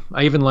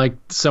 I even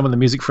liked some of the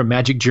music from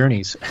Magic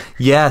Journeys.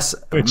 Yes,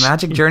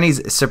 Magic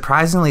Journeys,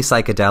 surprisingly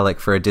psychedelic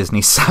for a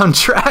Disney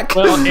soundtrack.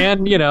 Well,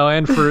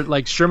 and for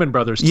like Sherman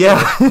Brothers too.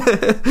 Yeah.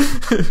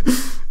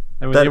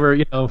 I mean, they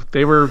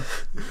were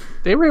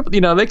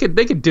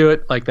they could do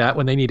it like that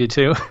when they needed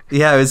to.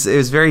 Yeah, it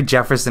was very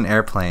Jefferson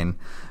Airplane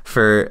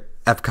for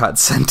Epcot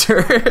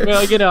Center.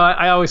 Well,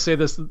 I always say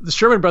this: the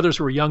Sherman Brothers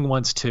were young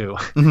once too.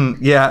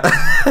 Yeah.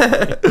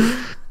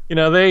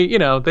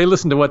 They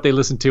listened to what they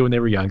listened to when they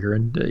were younger,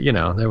 and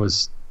there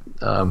was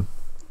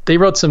they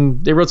wrote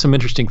some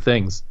interesting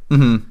things.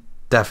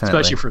 Definitely,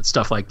 especially for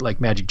stuff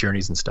like Magic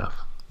Journeys and stuff.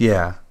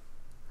 Yeah.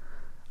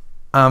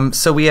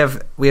 So we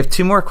have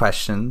two more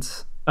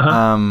questions.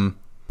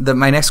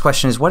 My next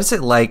question is, what is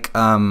it like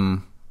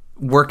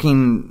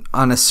working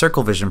on a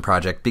Circle Vision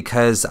project?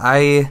 Because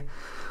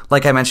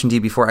like I mentioned to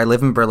you before, I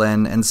live in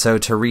Berlin, and so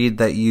to read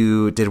that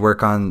you did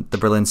work on the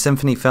Berlin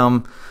Symphony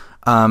film,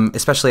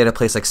 especially at a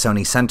place like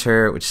Sony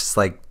Center, which is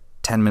like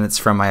 10 minutes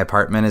from my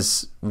apartment,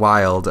 is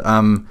wild.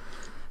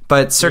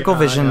 But Circle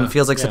Vision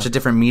feels like such a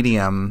different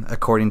medium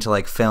according to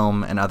like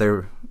film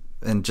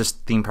and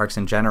just theme parks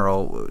in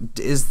general.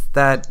 Do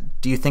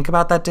you think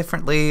about that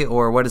differently,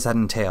 or what does that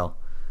entail?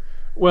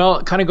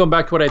 Well, kind of going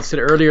back to what I said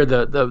earlier,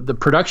 the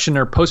production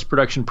or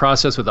post-production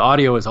process with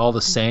audio is all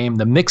the same.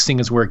 The mixing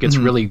is where it gets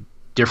really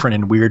different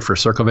and weird for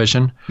Circle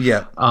Vision.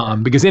 Yeah.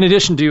 Because in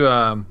addition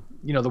to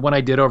the one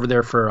I did over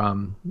there for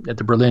at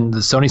the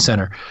Sony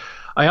Center,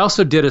 I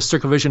also did a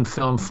Circle Vision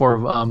film for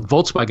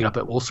Volkswagen up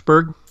at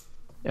Wolfsburg.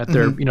 At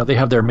their, they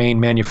have their main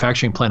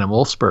manufacturing plant in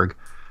Wolfsburg,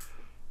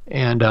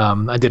 and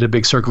I did a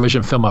big Circle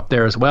Vision film up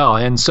there as well.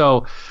 And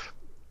so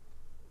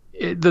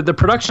the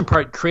production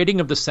part, creating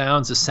of the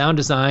sounds, the sound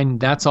design,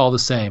 that's all the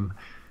same.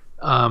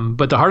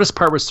 But the hardest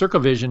part with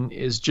Circle Vision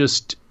is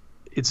just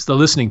it's the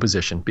listening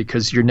position,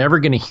 because you're never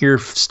going to hear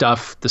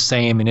stuff the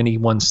same in any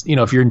one.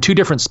 If you're in two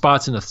different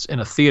spots in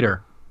a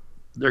theater,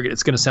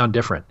 it's going to sound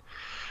different.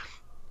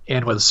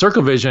 And with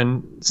Circle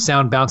Vision,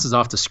 sound bounces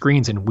off the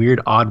screens in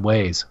weird, odd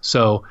ways.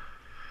 So,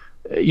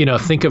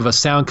 think of a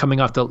sound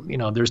coming off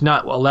there's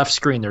not a left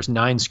screen. There's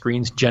 9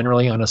 screens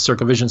generally on a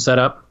Circle Vision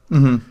setup.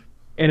 Mm-hmm.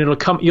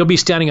 And you'll be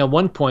standing at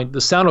one point,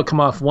 the sound will come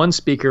off one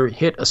speaker,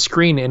 hit a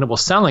screen, and it will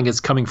sound like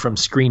it's coming from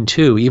screen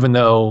 2, even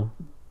though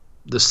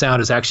the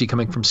sound is actually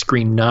coming from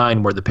screen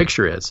 9 where the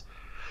picture is.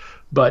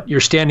 But you're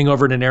standing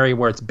over in an area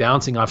where it's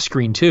bouncing off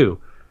screen 2.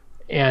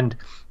 And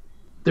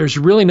there's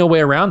really no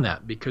way around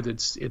that,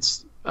 because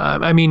it's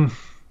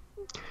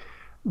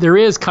There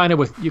is kind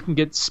of you can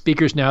get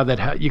speakers now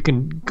that you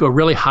can go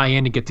really high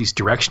end and get these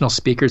directional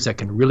speakers that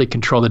can really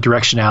control the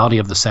directionality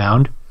of the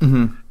sound.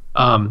 Mm-hmm.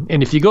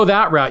 And if you go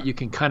that route, you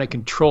can kind of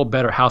control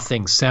better how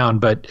things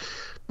sound. But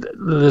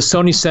the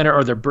Sony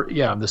Center the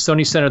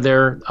Sony Center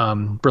there,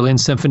 Berlin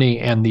Symphony,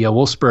 and the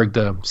Wolfsburg,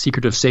 the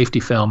Secretive Safety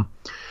film,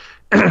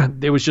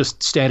 it was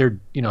just standard,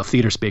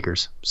 theater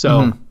speakers.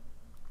 So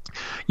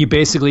you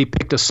basically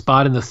picked a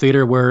spot in the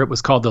theater where it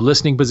was called the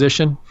listening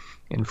position,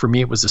 and for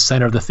me, it was the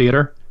center of the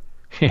theater,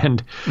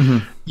 and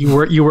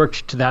you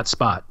worked to that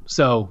spot.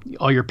 So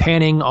all your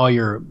panning, all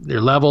your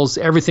levels,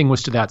 everything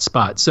was to that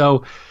spot.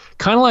 So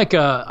kind of like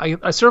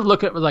I sort of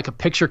look at it like a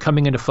picture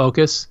coming into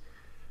focus.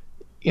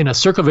 In a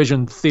circle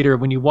vision theater,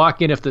 when you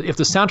walk in, if the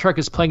soundtrack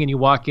is playing and you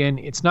walk in,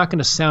 it's not going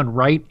to sound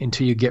right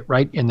until you get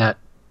right in that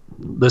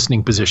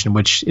listening position,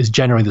 which is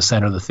generally the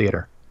center of the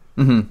theater.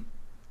 Mm-hmm.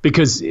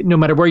 Because no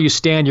matter where you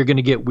stand, you're going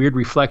to get weird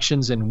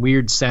reflections and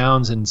weird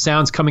sounds, and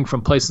sounds coming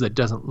from places that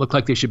doesn't look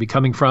like they should be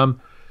coming from.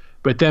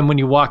 But then when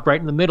you walk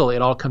right in the middle,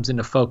 it all comes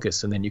into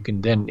focus, and then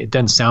it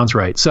then sounds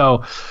right.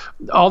 So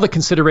all the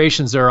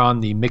considerations are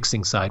on the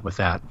mixing side with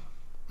that.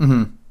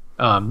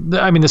 Mm-hmm.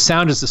 The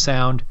sound is the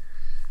sound.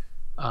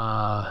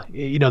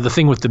 The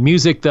thing with the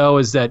music, though,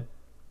 is that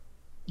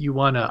you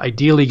want to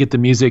ideally get the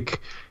music,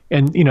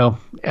 and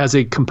as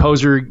a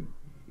composer,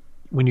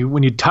 when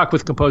you talk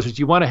with composers,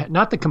 you want to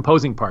not the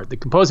composing part. The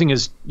composing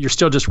is you're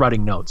still just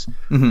writing notes.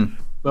 Mm-hmm.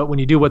 But when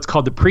you do what's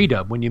called the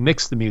pre-dub, when you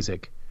mix the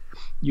music,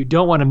 you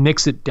don't want to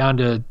mix it down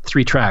to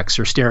 3 tracks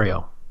or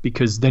stereo,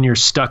 because then you're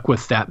stuck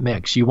with that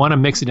mix. You want to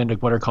mix it into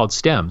what are called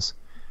stems.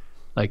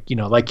 Like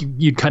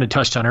you kind of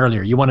touched on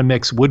earlier, you want to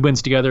mix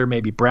woodwinds together,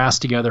 maybe brass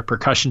together,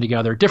 percussion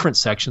together, different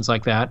sections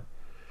like that.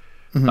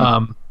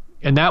 Mm-hmm.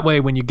 And that way,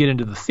 when you get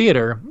into the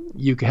theater,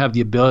 you can have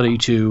the ability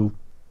to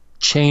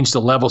change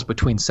the levels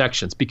between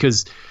sections,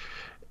 because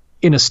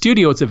in a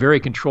studio, it's a very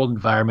controlled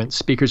environment.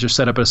 Speakers are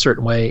set up a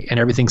certain way and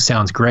everything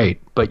sounds great.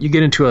 But you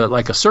get into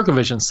a circle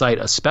vision site,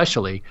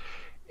 especially,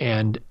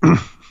 and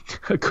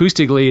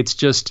acoustically,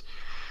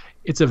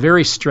 it's a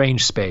very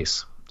strange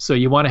space. So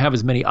you want to have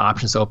as many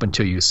options open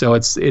to you. So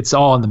it's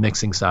all on the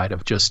mixing side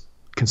of just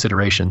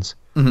considerations.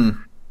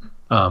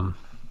 Mm-hmm.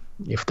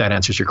 If that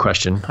answers your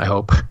question, I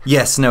hope.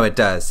 Yes, no, it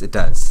does. It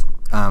does.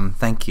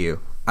 Thank you.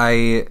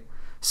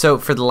 So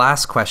for the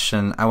last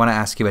question, I want to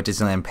ask you about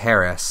Disneyland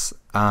Paris,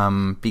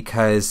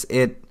 because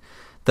the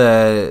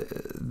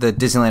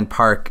Disneyland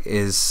park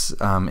is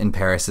in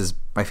Paris is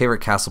my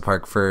favorite castle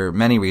park for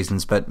many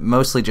reasons, but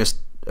mostly just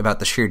about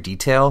the sheer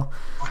detail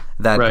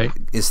that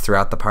is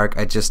throughout the park.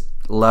 I just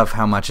love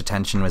how much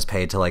attention was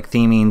paid to like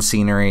theming,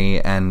 scenery,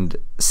 and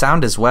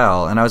sound as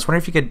well. And I was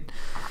wondering if you could,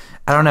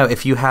 I don't know,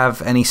 if you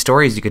have any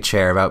stories you could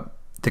share about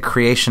the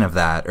creation of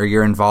that or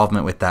your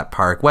involvement with that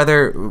park,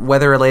 whether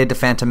related to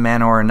Phantom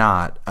Manor or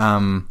not,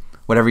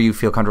 whatever you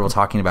feel comfortable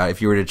talking about,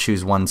 if you were to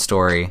choose one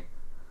story.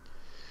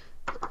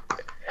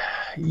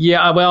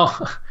 Yeah,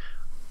 well,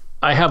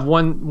 I have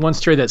one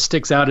story that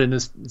sticks out, and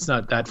it's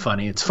not that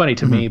funny. It's funny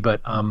to me,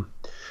 but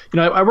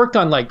I worked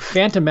on like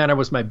Phantom Manor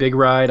was my big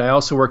ride. I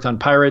also worked on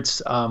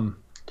Pirates.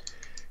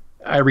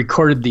 I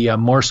recorded the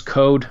Morse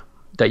code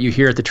that you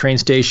hear at the train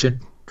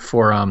station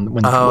for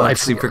when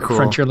that's super cool.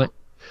 Frontierland.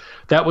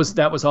 That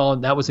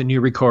was a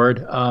new record.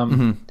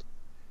 And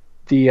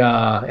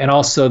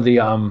also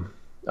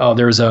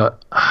there's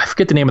I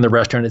forget the name of the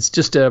restaurant.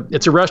 It's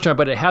a restaurant,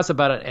 but it has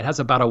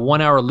about a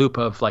 1 hour loop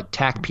of like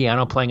tack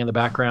piano playing in the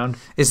background.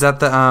 Is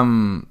that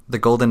the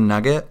Golden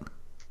Nugget?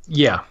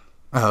 Yeah.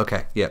 Oh,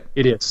 okay. Yeah.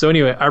 It is. So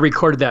anyway, I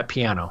recorded that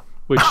piano,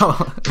 which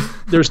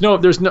there's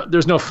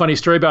no funny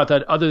story about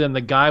that other than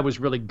the guy was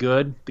really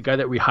good, the guy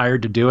that we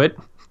hired to do it.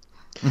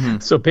 Mm-hmm.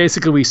 So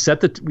basically we set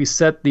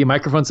the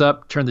microphones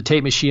up, turned the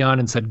tape machine on,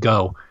 and said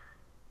go.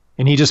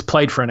 And he just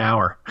played for an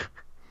hour.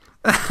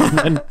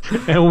 and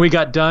when we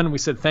got done, we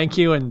said thank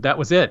you, and that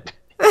was it.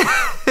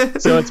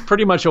 So it's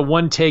pretty much a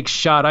one take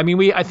shot. I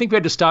mean, I think we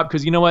had to stop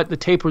because you know what, the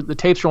tapes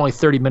were only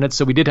 30 minutes,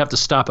 so we did have to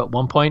stop at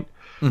one point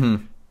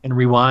and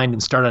rewind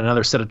and start on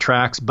another set of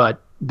tracks.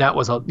 But that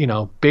was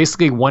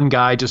basically one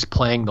guy just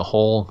playing the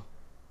whole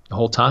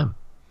time.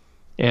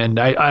 And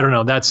I don't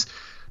know,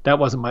 that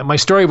wasn't my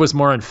story was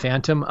more on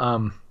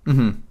Phantom.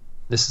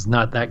 This is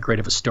not that great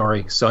of a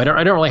story, so I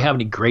don't really have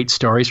any great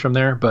stories from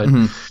there. But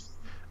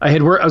I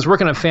was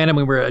working on Phantom.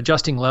 We were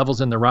adjusting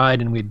levels in the ride,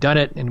 and we'd done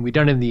it in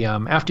the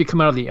after you come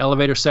out of the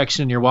elevator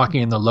section, you're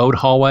walking in the load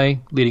hallway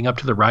leading up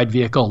to the ride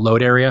vehicle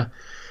load area.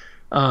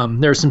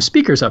 There were some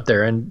speakers up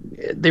there, and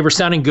they were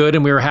sounding good,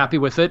 and we were happy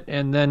with it.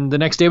 And then the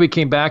next day we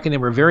came back, and they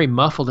were very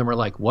muffled, and we're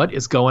like, "What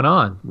is going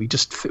on? We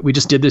just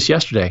did this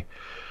yesterday."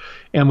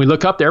 And we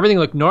look up there, everything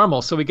looked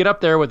normal. So we get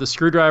up there with a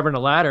screwdriver and a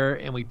ladder,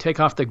 and we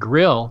take off the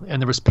grill,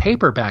 and there was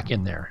paper back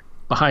in there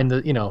behind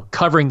the,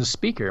 covering the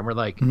speaker. And we're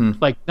like,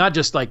 like not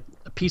just like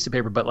a piece of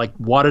paper, but like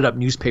wadded up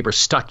newspaper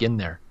stuck in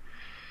there.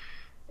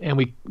 And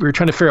we were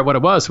trying to figure out what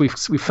it was. We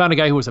found a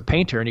guy who was a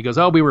painter, and he goes,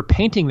 "Oh, we were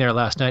painting there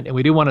last night, and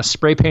we didn't want to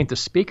spray paint the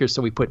speaker,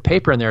 so we put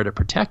paper in there to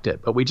protect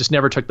it, but we just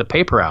never took the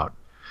paper out."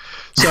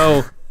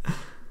 So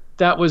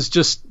that was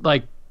just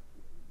like,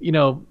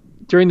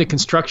 during the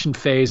construction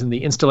phase and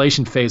the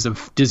installation phase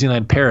of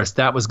Disneyland Paris,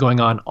 that was going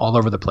on all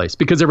over the place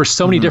because there were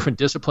so many different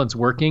disciplines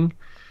working.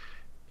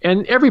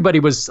 And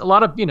everybody was, a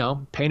lot of,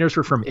 painters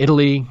were from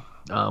Italy,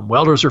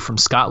 welders are from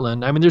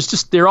Scotland. I mean,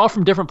 they're all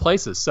from different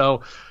places.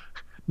 So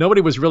nobody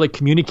was really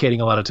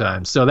communicating a lot of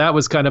times. So that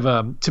was kind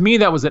of to me,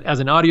 that was, as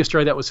an audio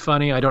story, that was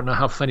funny. I don't know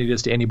how funny it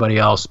is to anybody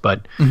else,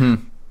 but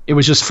it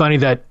was just funny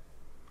that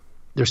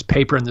there's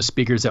paper in the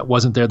speakers that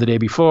wasn't there the day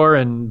before.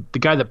 And the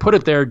guy that put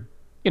it there,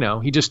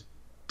 he just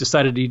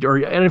decided I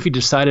don't know if he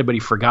decided, but he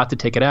forgot to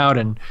take it out.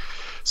 And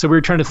so we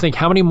were trying to think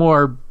how many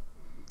more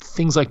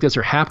things like this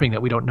are happening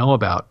that we don't know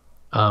about.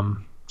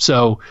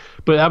 But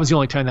that was the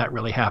only time that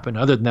really happened.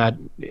 Other than that,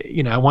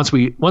 once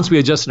we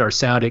adjusted our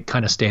sound, it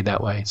kind of stayed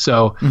that way.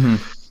 So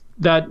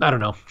that, I don't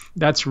know,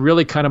 that's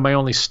really kind of my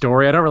only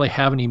story. I don't really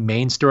have any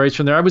main stories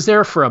from there. I was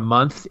there for a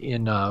month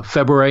in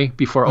February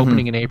before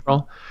opening in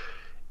April.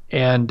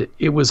 And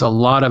it was a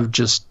lot of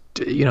just,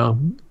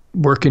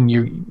 working,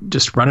 you're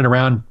just running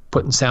around,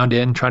 putting sound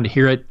in, trying to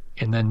hear it.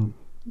 And then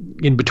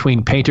in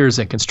between painters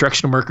and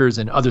construction workers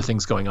and other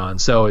things going on.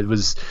 So it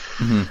was,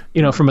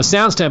 from a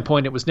sound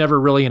standpoint, it was never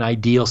really an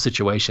ideal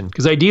situation,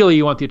 because ideally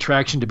you want the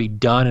attraction to be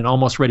done and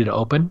almost ready to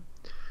open,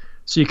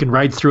 so you can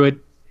ride through it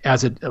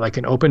as it like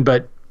an open.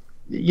 But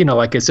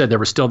like I said, there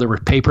was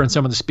paper in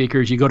some of the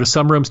speakers. You go to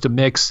some rooms to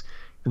mix,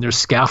 and there's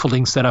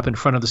scaffolding set up in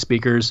front of the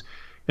speakers,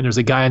 and there's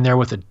a guy in there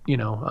with a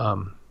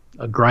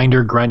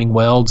grinder grinding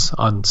welds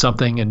on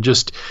something, and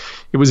just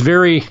it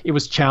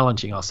was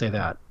challenging. I'll say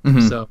that.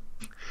 So.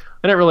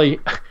 I didn't really,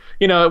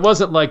 it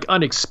wasn't like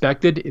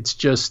unexpected. It's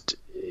just,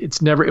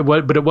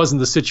 but it wasn't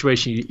the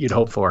situation you'd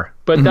hope for.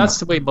 But that's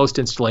the way most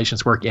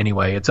installations work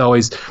anyway. It's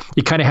always,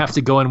 you kind of have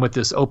to go in with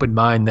this open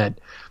mind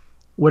that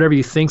whatever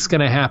you think's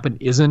going to happen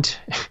isn't.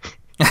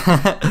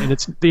 And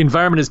the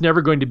environment is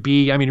never going to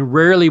be,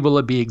 rarely will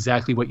it be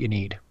exactly what you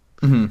need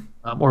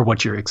or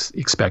what you're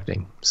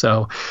expecting.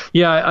 So,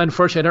 yeah,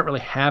 unfortunately, I don't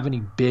really have any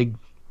big,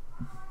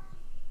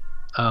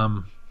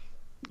 Disneyland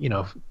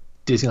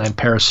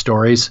Paris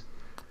stories.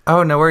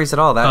 Oh, no worries at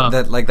all.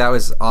 That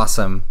was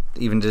awesome.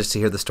 Even just to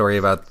hear the story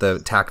about the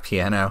tack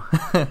piano.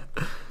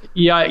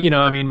 Yeah, I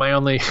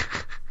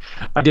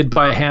did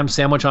buy a ham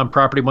sandwich on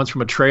property once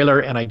from a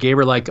trailer, and I gave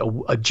her like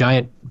a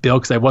giant bill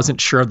because I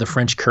wasn't sure of the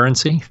French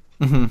currency.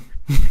 And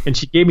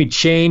she gave me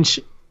change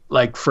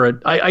like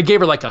I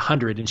gave her like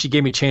 100, and she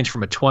gave me change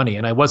from a 20,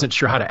 and I wasn't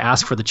sure how to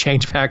ask for the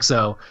change back,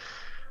 so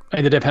I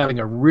ended up having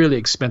a really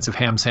expensive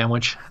ham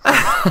sandwich.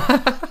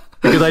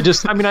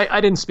 Because I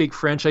didn't speak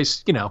French. I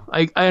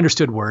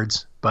understood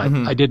words, but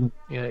I didn't.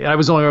 I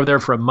was only over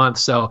there for a month,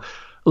 so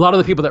a lot of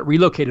the people that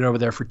relocated over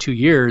there for 2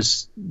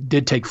 years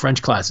did take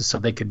French classes, so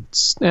they could,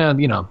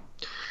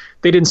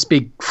 they didn't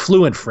speak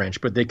fluent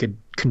French, but they could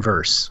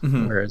converse.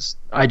 Whereas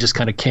I just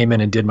kind of came in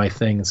and did my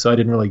thing, and so I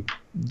didn't really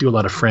do a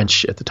lot of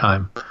French at the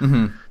time.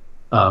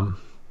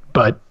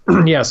 But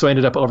yeah, so I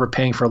ended up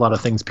overpaying for a lot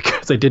of things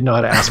because I didn't know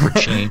how to ask for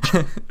change.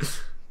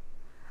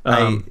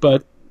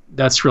 But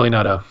that's really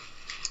not a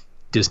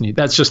Disney.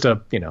 That's just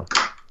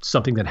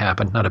something that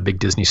happened, not a big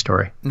Disney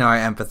story. No, I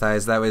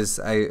empathize. That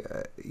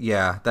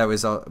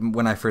was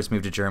when I first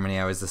moved to Germany.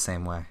 I was the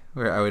same way,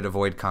 where I would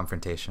avoid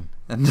confrontation.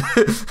 And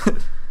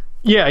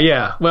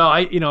yeah. Well,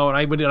 I did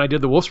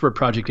the Wolfsburg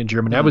project in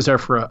Germany. I was there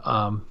for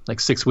like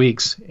 6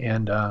 weeks,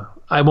 and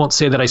I won't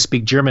say that I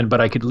speak German, but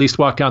I could at least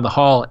walk down the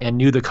hall and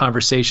knew the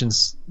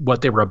conversations,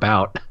 what they were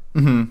about.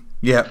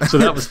 Yeah. So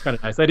that was kind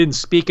of nice. I didn't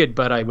speak it,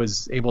 but I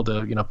was able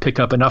to,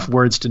 pick up enough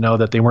words to know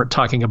that they weren't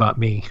talking about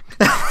me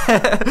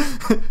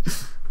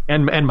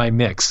and my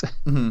mix.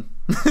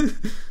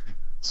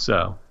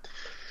 So,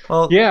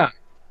 well, yeah.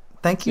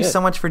 Thank you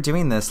so much for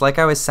doing this. Like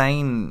I was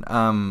saying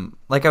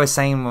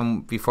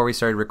before we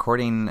started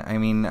recording,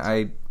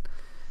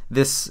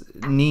 this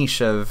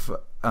niche of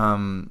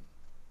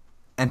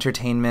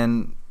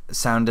entertainment,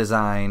 sound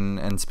design,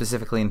 and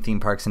specifically in theme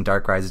parks and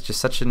dark rides is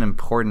just such an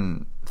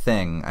important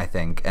thing, I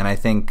think. And I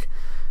think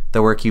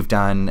the work you've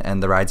done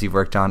and the rides you've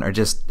worked on are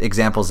just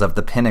examples of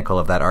the pinnacle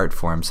of that art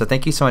form. So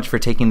thank you so much for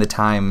taking the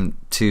time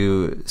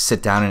to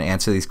sit down and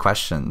answer these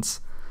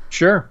questions.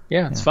 Sure.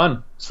 Yeah, it's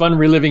fun. It's fun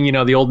reliving,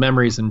 the old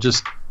memories, and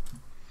just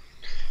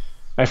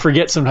I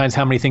forget sometimes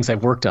how many things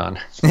I've worked on.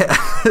 Yeah.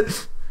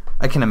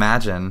 I can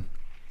imagine.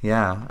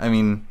 Yeah.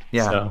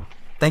 So,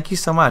 thank you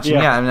so much.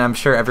 Yeah. And I'm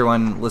sure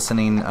everyone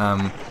listening,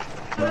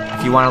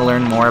 if you want to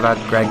learn more about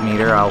Greg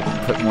Meader,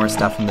 I'll put more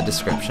stuff in the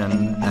description.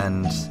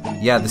 And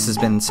yeah, this has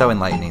been so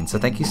enlightening. So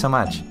thank you so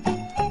much.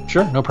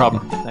 Sure, no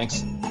problem.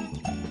 Thanks.